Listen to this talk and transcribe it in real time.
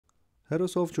How to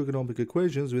solve trigonometric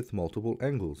equations with multiple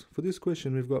angles. For this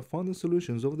question, we've got find the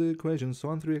solutions of the equation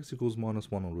sin 3x equals minus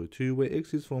 1 on root 2, where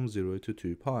x is from 0 to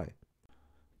 2 pi.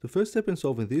 The first step in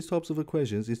solving these types of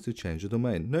equations is to change the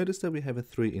domain. Notice that we have a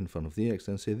 3 in front of the x,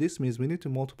 and so this means we need to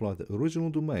multiply the original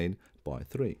domain by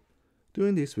 3.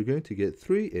 Doing this, we're going to get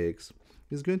 3x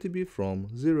is going to be from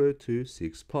 0 to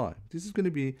 6 pi. This is going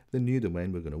to be the new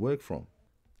domain we're going to work from.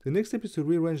 The next step is to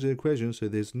rearrange the equation so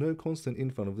there's no constant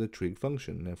in front of the trig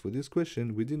function. Now for this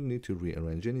question, we didn't need to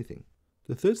rearrange anything.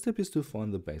 The third step is to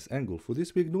find the base angle. For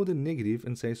this, we ignore the negative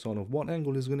and say sin of what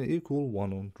angle is going to equal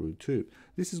 1 on root 2.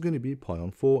 This is going to be pi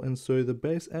on 4, and so the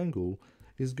base angle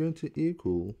is going to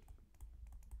equal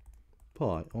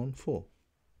pi on 4.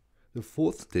 The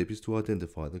fourth step is to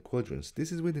identify the quadrants.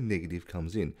 This is where the negative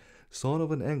comes in. Sine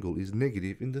of an angle is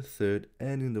negative in the third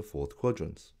and in the fourth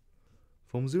quadrants.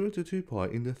 From 0 to 2 pi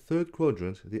in the third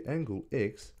quadrant, the angle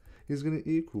x is going to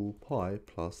equal pi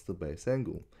plus the base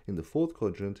angle. In the fourth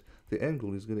quadrant, the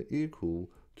angle is going to equal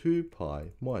 2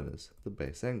 pi minus the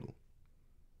base angle.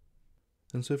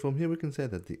 And so from here we can say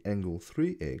that the angle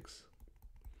 3x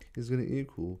is going to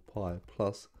equal pi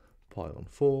plus pi on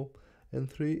 4, and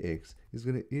 3x is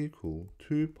going to equal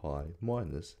 2 pi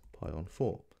minus pi on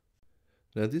 4.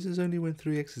 Now this is only when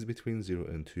 3x is between 0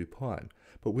 and 2 pi,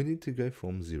 but we need to go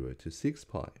from 0 to 6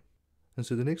 pi. And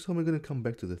so the next time we're going to come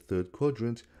back to the third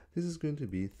quadrant, this is going to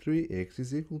be 3x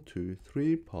is equal to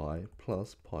 3 pi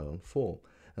plus pi on 4.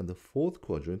 And the fourth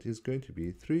quadrant is going to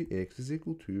be 3x is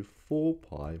equal to 4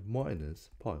 pi minus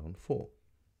pi on 4.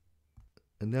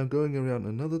 And now going around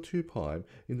another 2 pi,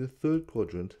 in the third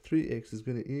quadrant, 3x is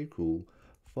going to equal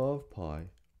 5 pi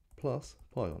plus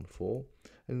pi on 4,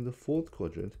 and in the fourth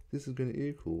quadrant, this is going to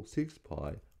equal 6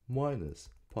 pi minus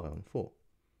pi on 4.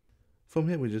 From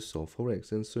here, we just solve for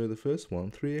x, and so the first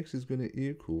one, 3x is going to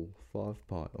equal 5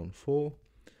 pi on 4,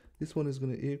 this one is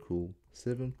going to equal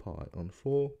 7 pi on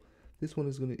 4, this one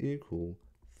is going to equal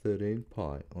 13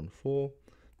 pi on 4,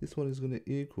 this one is going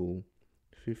to equal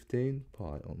 15 pi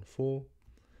on 4,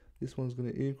 this one is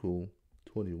going to equal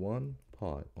 21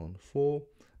 pi on 4,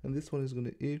 and this one is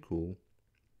going to equal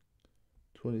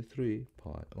 23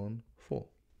 pi on 4.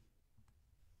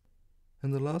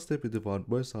 And the last step, we divide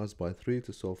both sides by 3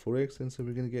 to solve for x, and so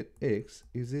we're going to get x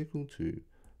is equal to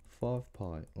 5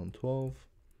 pi on 12,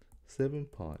 7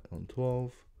 pi on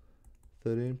 12,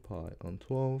 13 pi on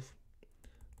 12,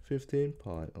 15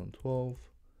 pi on 12,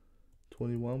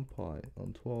 21 pi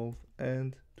on 12,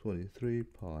 and 23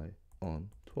 pi on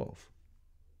 12.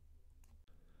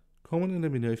 Comment and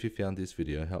let me know if you found this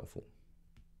video helpful.